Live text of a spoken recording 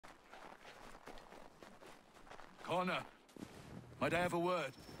Connor, might I have a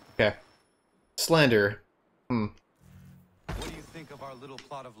word? Okay. Slander. What do you think of our little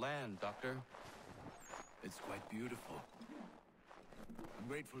plot of land, Doctor? It's quite beautiful. I'm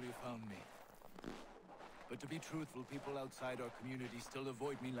grateful you found me. But to be truthful, people outside our community still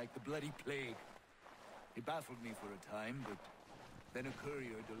avoid me like the bloody plague. It baffled me for a time, but then a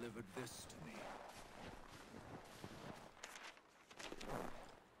courier delivered this to me.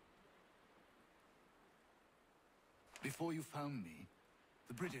 Before you found me,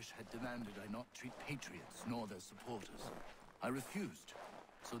 the British had demanded I not treat patriots nor their supporters. I refused,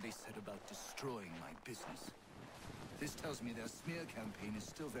 so they set about destroying my business. This tells me their smear campaign is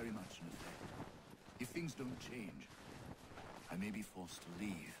still very much in effect. If things don't change, I may be forced to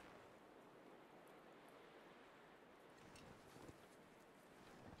leave.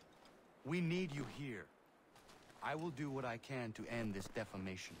 We need you here. I will do what I can to end this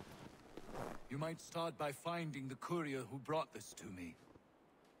defamation. You might start by finding the courier who brought this to me.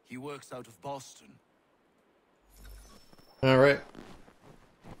 He works out of Boston. Alright.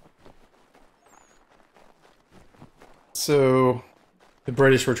 So, the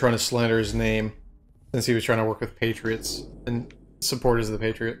British were trying to slander his name, since he was trying to work with Patriots, and supporters of the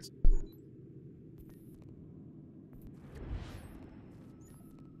Patriots.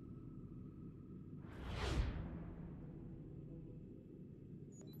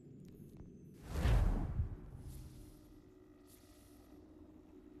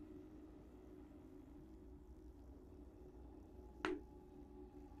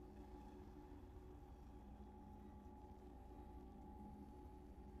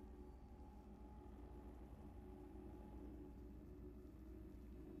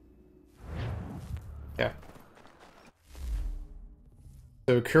 Yeah.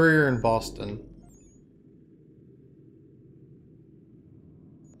 So, courier in Boston.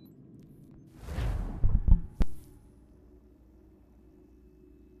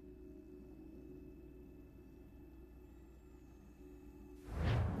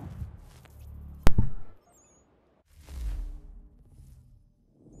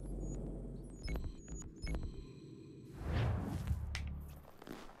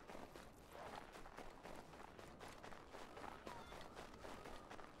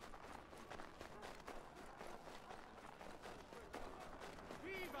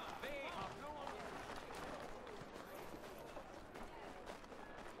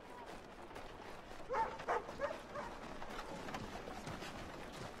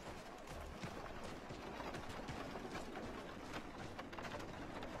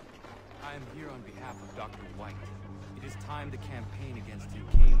 I am here on behalf of Dr. White. It is time the campaign against him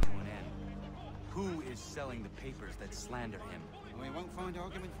came to an end. Who is selling the papers that slander him? Well, you won't find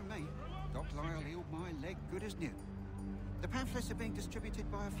argument from me. Doc Lyle healed my leg good as new. The pamphlets are being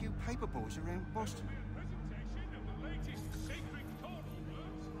distributed by a few paper boys around Boston.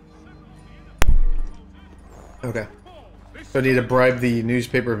 Okay. So I need to bribe the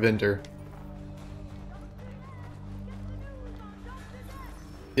newspaper vendor.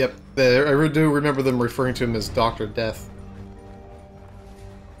 Yep, I do remember them referring to him as Dr. Death.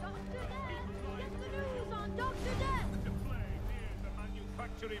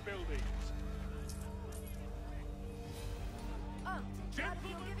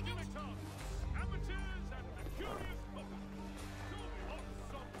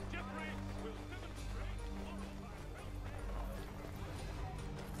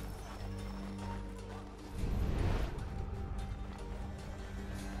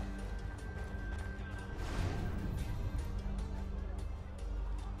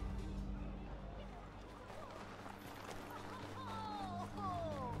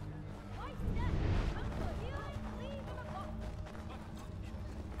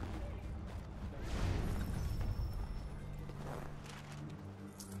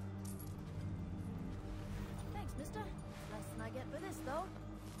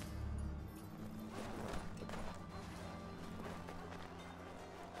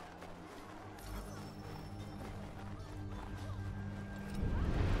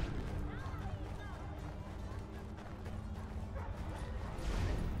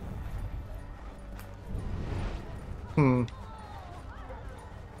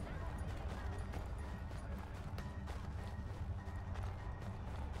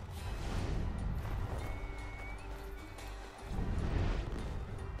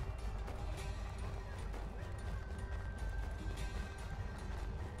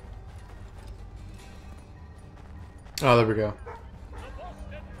 Oh, there we go.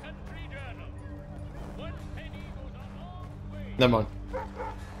 Never mind.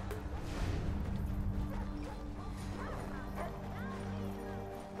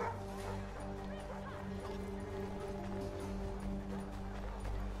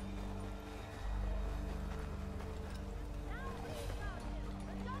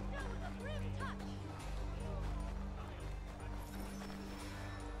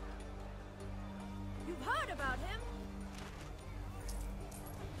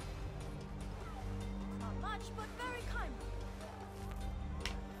 but very kind.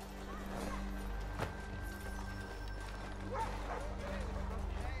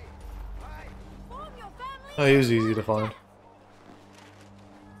 Form your family. Oh, he was easy to find.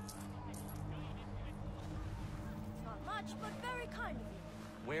 Not much, but very kind of you.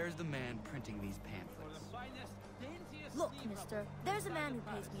 Where's the man printing these pamphlets? Look, mister, there's a man who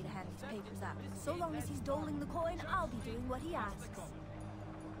pays me to hand these papers out. So long as he's doling the coin, I'll be doing what he asks.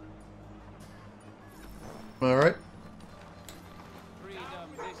 Alright.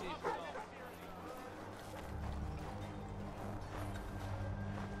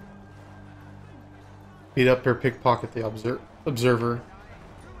 Beat up or pickpocket the observer. Are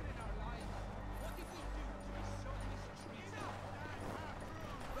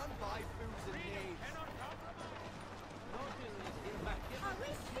we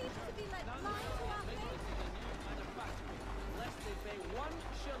sheep to be let lie to our face?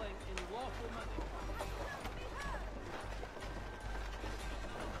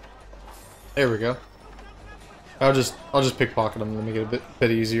 There we go. I'll just pickpocket him to make it a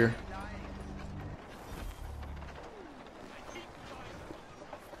bit easier.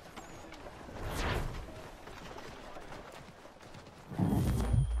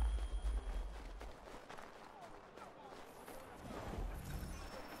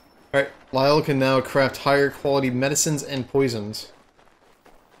 Alright, Lyle can now craft higher quality medicines and poisons.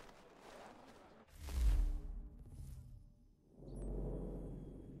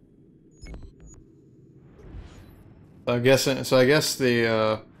 I guess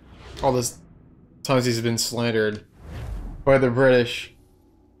the all this times he's been slandered by the British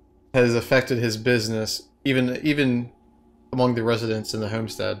has affected his business, even among the residents in the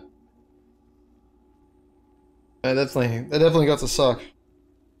homestead. That definitely got to suck.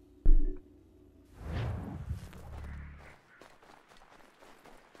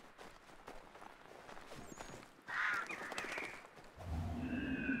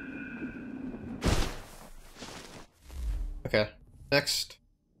 Okay, next.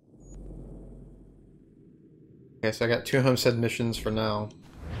 Okay, so I got 2 homestead missions for now.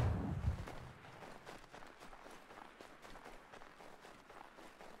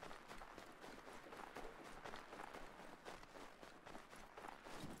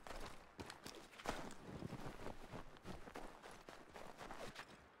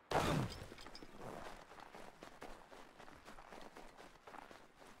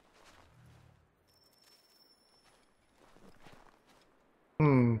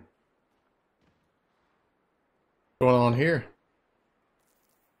 What's going on here?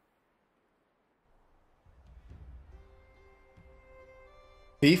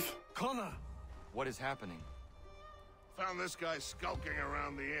 Thief? Connor! What is happening? Found this guy skulking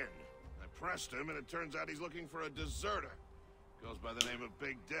around the inn. I pressed him, and it turns out he's looking for a deserter. Goes by the name of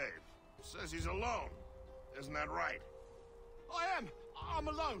Big Dave. Says he's alone. Isn't that right? I am! I'm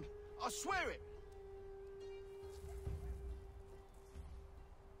alone! I swear it!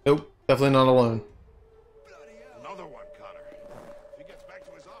 Nope, definitely not alone. Another one, Connor. If he gets back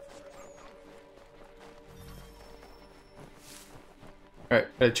to his officers, Alright,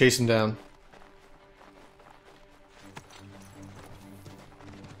 gotta chase him down.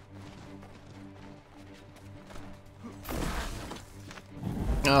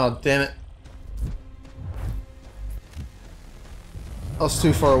 Oh, damn it. I was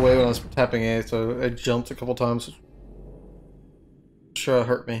too far away when I was tapping A, so I jumped a couple times. Sure, it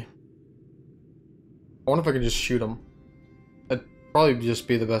hurt me. I wonder if I could just shoot him. That'd probably just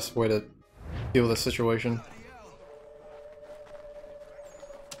be the best way to deal with this situation.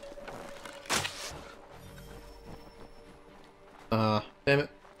 Damn it.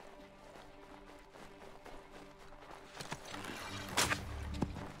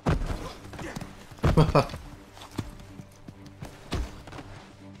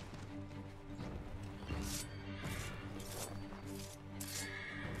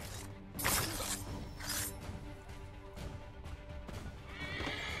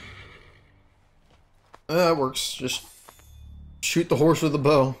 That works. Just shoot the horse with a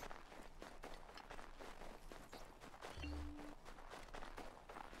bow.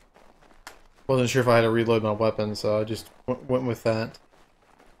 Wasn't sure if I had to reload my weapon, so I just went with that.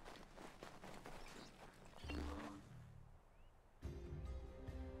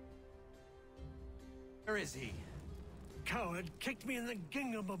 Where is he? Coward kicked me in the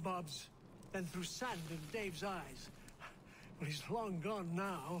gingamabobs, then threw sand in Dave's eyes. But he's long gone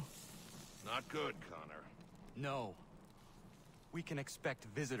now. not good, Connor. No. We can expect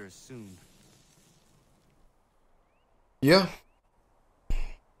visitors soon. Yeah.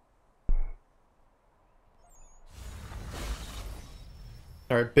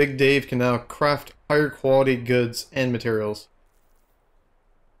 Alright, Big Dave can now craft higher quality goods and materials.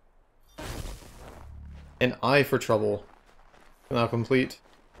 An eye for trouble. Now complete.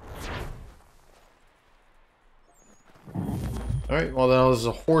 Alright, well now there's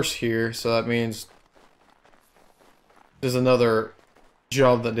a horse here, so that means there's another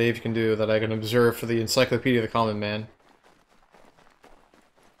job that Dave can do that I can observe for the Encyclopedia of the Common Man.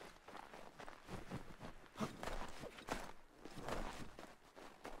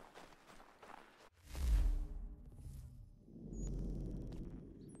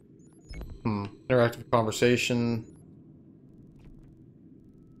 Interactive conversation.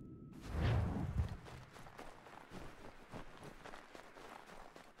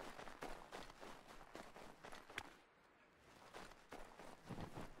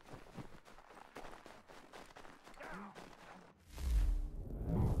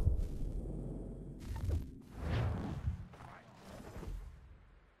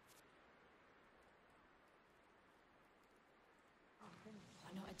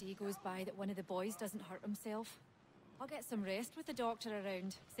 Not a day goes by that one of the boys doesn't hurt himself. I'll get some rest with the doctor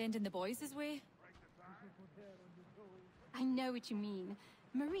around, sending the boys his way. I know what you mean.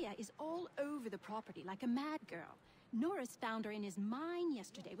 Maria is all over the property like a mad girl. Norris found her in his mine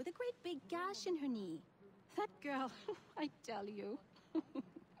yesterday with a great big gash in her knee. That girl, I tell you.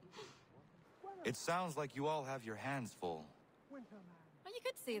 It sounds like you all have your hands full. Well, you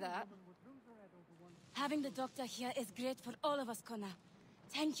could say that. Having the doctor here is great for all of us, Connor.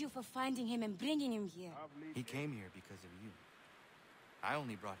 Thank you for finding him and bringing him here. He came here because of you. I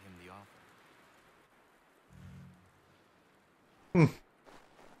only brought him the offer.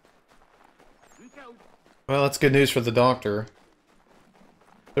 Well, that's good news for the doctor.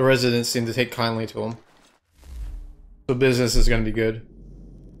 The residents seem to take kindly to him. So business is going to be good.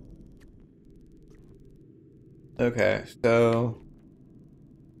 Okay, so...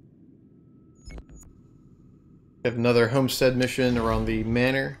 we have another homestead mission around the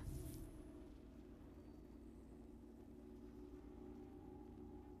manor.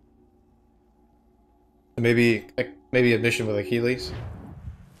 Maybe a mission with Achilles.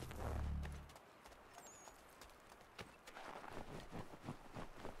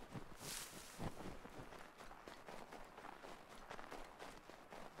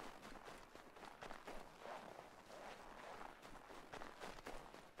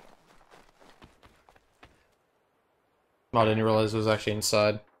 I didn't realize it was actually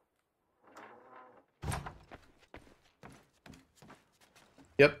inside.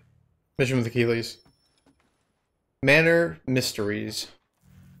 Yep. Mission with Achilles. Manor Mysteries.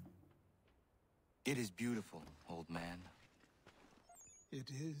 It is beautiful, old man.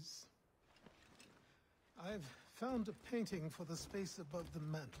 It is. I've found a painting for the space above the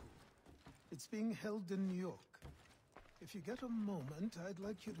mantle. It's being held in New York. If you get a moment, I'd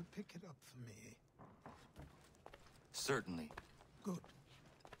like you to pick it up for me. Certainly. Good.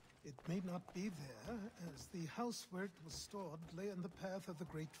 It may not be there, as the house where it was stored lay in the path of the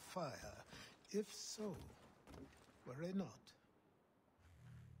Great Fire. If so, worry not.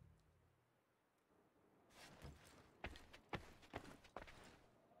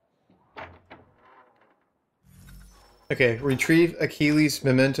 Okay, retrieve Achilles'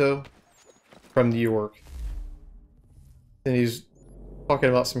 memento from New York. And he's talking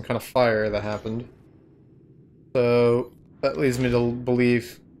about some kind of fire that happened. So that leads me to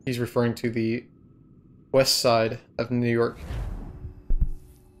believe he's referring to the west side of New York.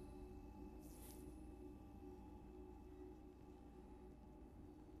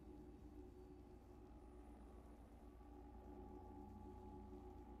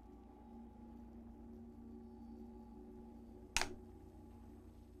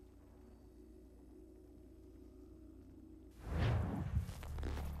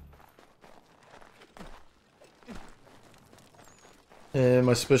 And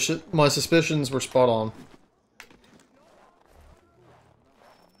my suspicions were spot on.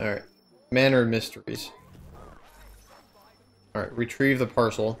 Alright. Manor Mysteries. Alright, retrieve the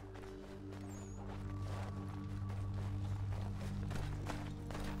parcel.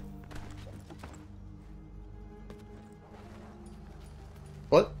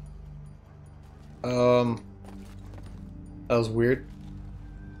 What? That was weird.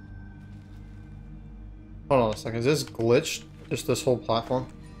 Hold on a second, is this glitched? Just this whole platform?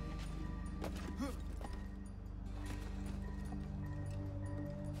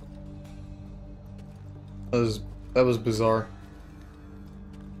 That was bizarre.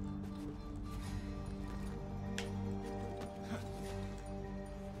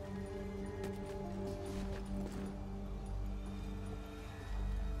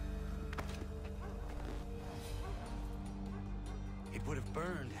 It would have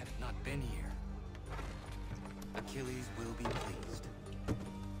burned had it not been here. Achilles will be pleased.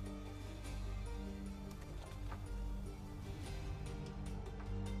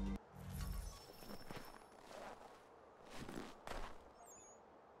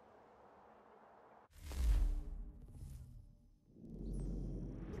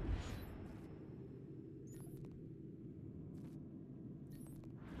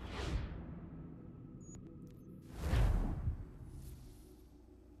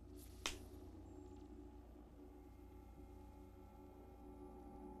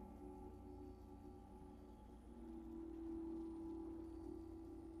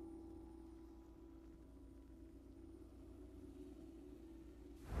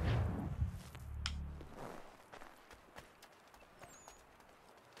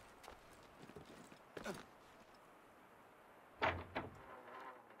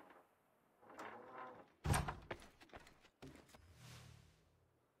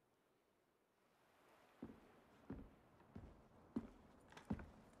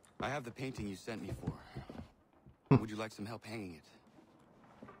 I have the painting you sent me for. Would you like some help hanging it?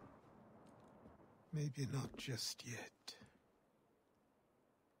 Maybe not just yet.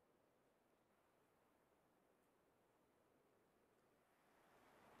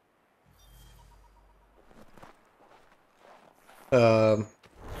 I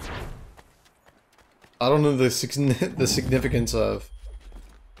don't know the significance of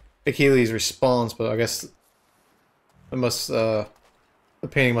Achilles' response, but I guess it must, the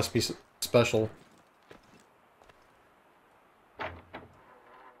painting must be special.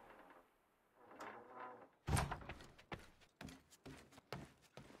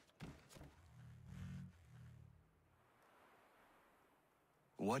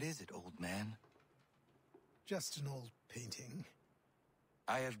 What is it, old man? Just an old painting.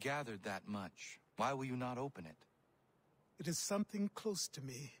 I have gathered that much. Why will you not open it? It is something close to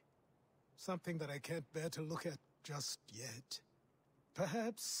me. Something that I can't bear to look at just yet.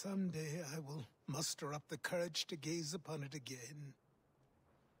 Perhaps someday I will muster up the courage to gaze upon it again.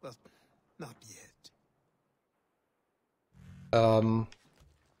 Well, not yet.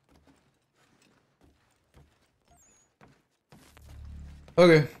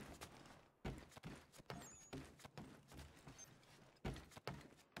 Okay.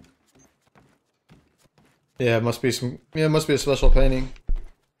 Yeah, it must be some. Yeah, it must be a special painting.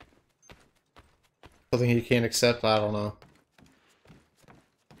 Something you can't accept. I don't know.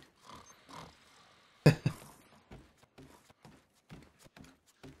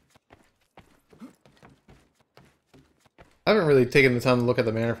 I haven't really taken the time to look at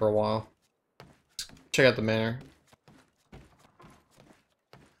the manor for a while. Let's check out the manor.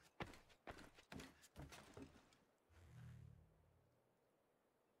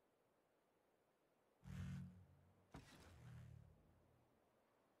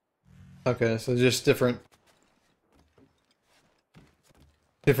 Okay, so just different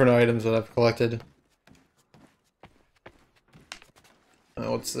items that I've collected.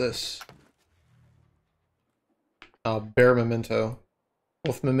 What's this? Bear memento.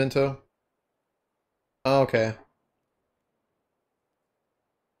 Wolf memento. Oh, okay.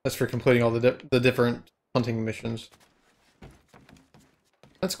 That's for completing all the different hunting missions.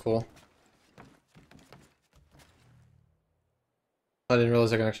 That's cool. I didn't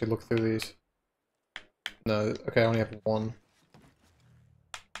realize I can actually look through these. No, okay, I only have one.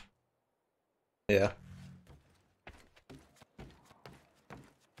 Yeah.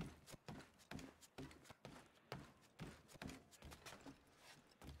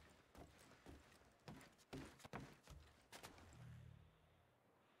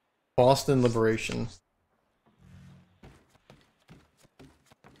 Boston Liberation.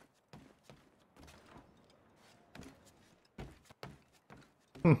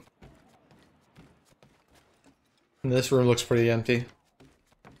 And this room looks pretty empty.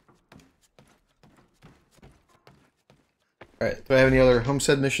 Alright, do I have any other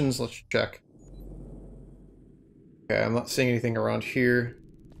homestead missions? Let's check. Okay, I'm not seeing anything around here.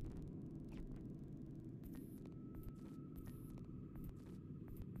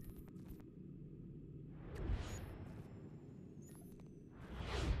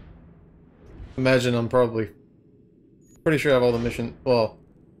 Imagine I'm probably pretty sure I have all the mission. Well,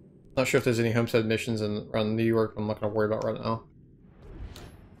 not sure if there's any homestead missions around New York. I'm not going to worry about right now.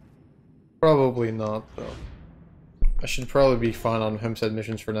 Probably not, though. I should probably be fine on homestead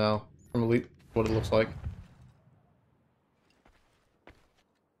missions for now, from what it looks like.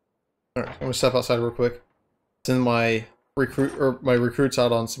 Alright, I'm going to step outside real quick. Send my recruits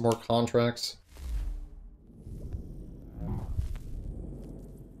out on some more contracts.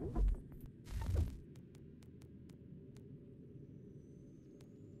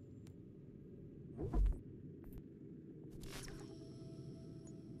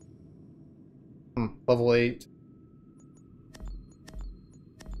 Level 8.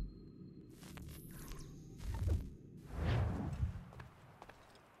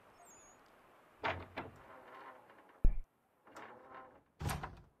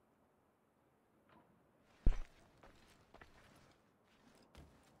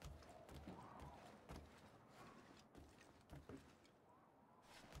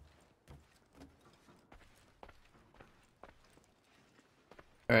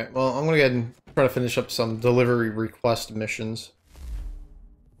 Alright, well, I'm gonna go ahead and try to finish up some delivery request missions.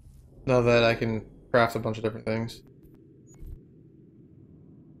 Now that I can craft a bunch of different things.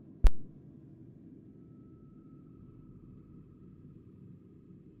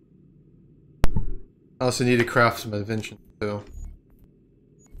 I also need to craft some inventions too.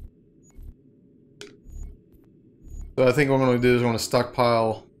 So I think what I'm going to do is I'm going to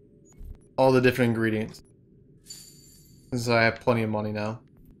stockpile all the different ingredients. Since I have plenty of money now.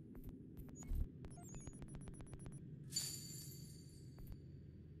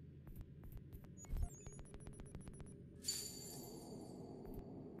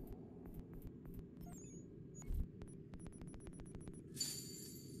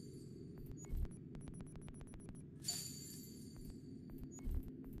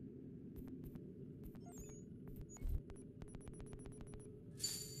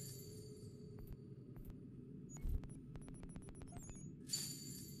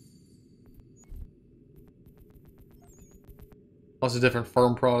 Lots of different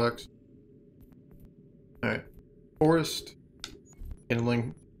farm products. Alright. Forest.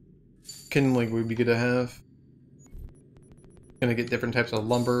 Kindling. Kindling would be good to have. Gonna get different types of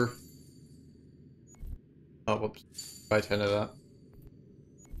lumber. Oh, whoops. Buy 10 of that.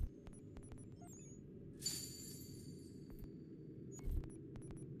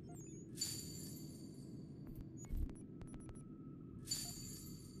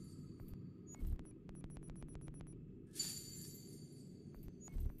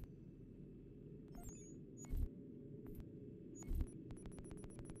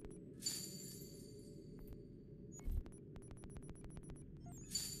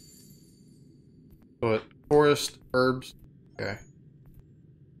 But forest, herbs, okay.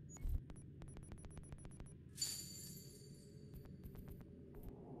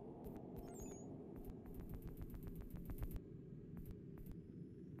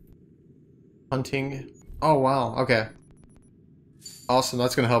 Hunting. Oh wow, okay. Awesome,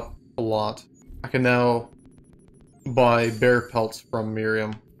 that's gonna help a lot. I can now buy bear pelts from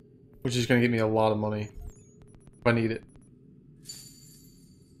Miriam, which is gonna get me a lot of money if I need it.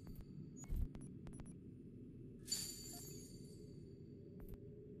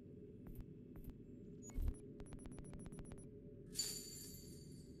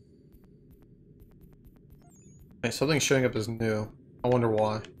 Hey, something's showing up as new. I wonder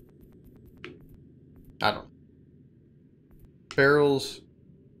why. I don't know. Barrels.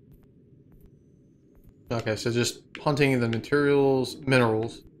 Okay, so just hunting the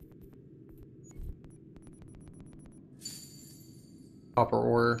minerals. Copper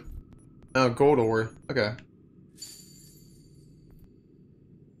ore. Oh, gold ore. Okay.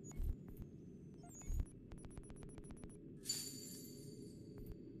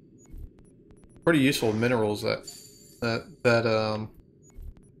 Pretty useful minerals that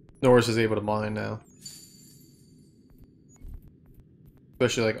Norris is able to mine now.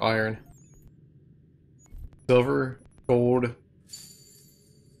 Especially like iron. Silver, gold,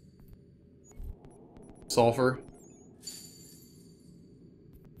 sulfur.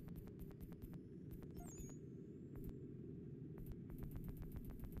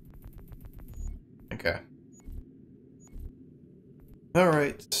 Okay.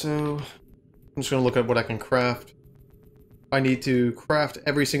 Alright, so I'm just gonna look at what I can craft. I need to craft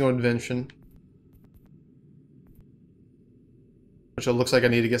every single invention. Which it looks like I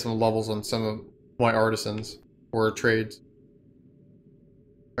need to get some levels on some of my artisans or trades.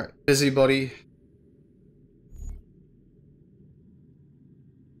 Alright, busybody.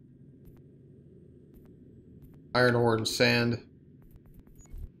 Iron ore and sand.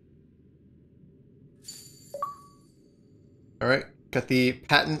 Alright, got the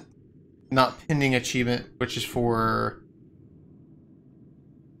patent not pending achievement, which is for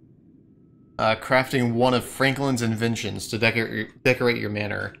crafting one of Franklin's inventions to decorate your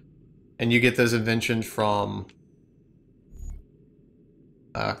manor. And you get those inventions from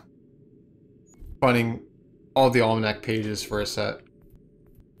finding all the almanac pages for a set.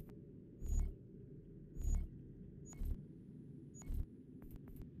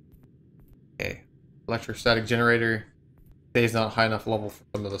 Okay, electrostatic generator. Dave's not high enough level for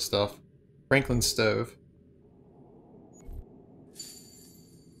some of the stuff. Franklin stove.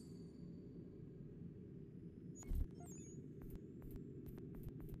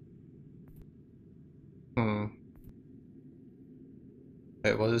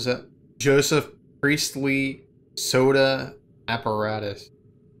 Wait, what is it? Joseph Priestley soda apparatus.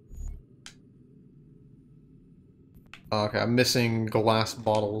 Okay, I'm missing glass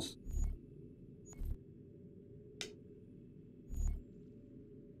bottles.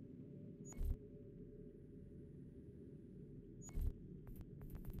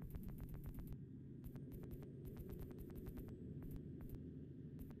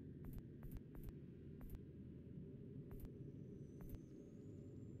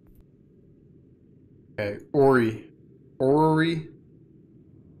 Okay, Orrery.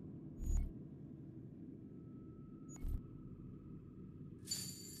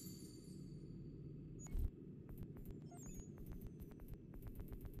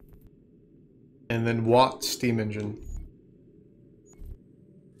 And then Watt steam engine.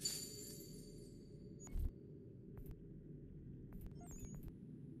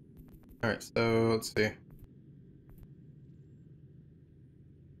 Alright, so let's see.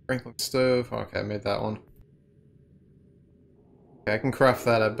 Franklin stove. Okay, I made that one. Okay, I can craft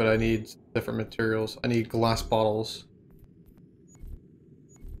that up, but I need different materials. I need glass bottles.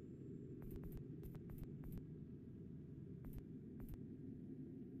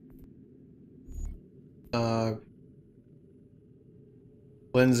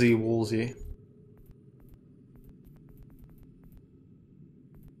 Lindsay Woolsey.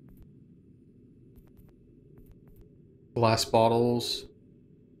 Glass bottles.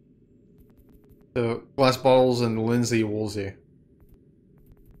 So, glass bottles and Lindsay Woolsey.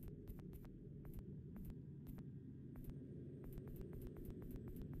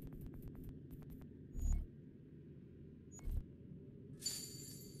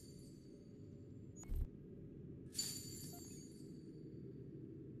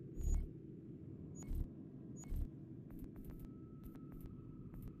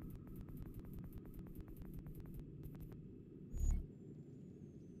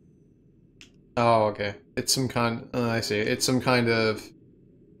 Oh, okay. It's some kind. I see. It's some kind of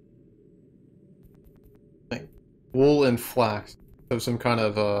like wool and flax. So some kind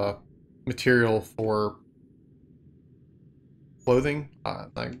of material for clothing.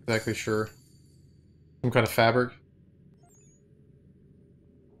 Not exactly sure. Some kind of fabric.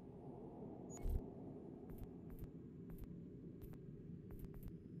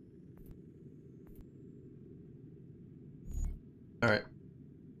 All right.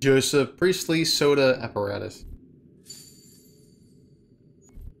 Joseph Priestley soda apparatus.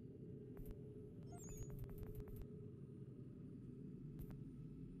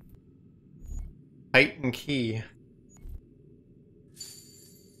 Height and key.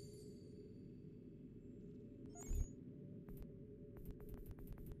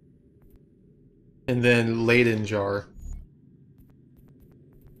 And then Leyden jar.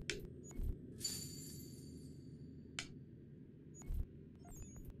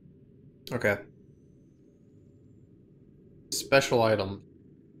 Okay. Special item.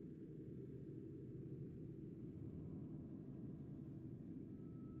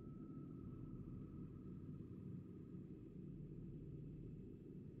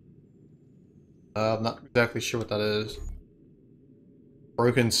 I'm not exactly sure what that is.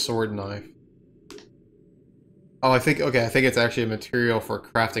 Broken sword knife. Oh, I think it's actually a material for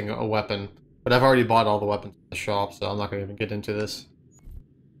crafting a weapon. But I've already bought all the weapons in the shop, so I'm not going to even get into this.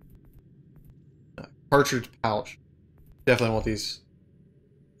 Cartridge pouch. Definitely want these.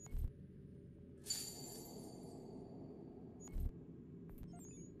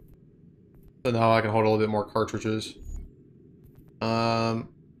 So now I can hold a little bit more cartridges. I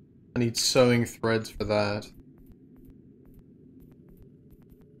need sewing threads for that.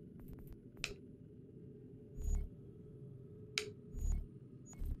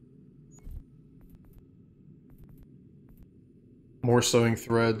 More sewing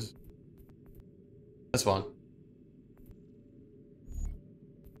threads. That's fine.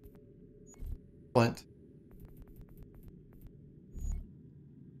 Flint.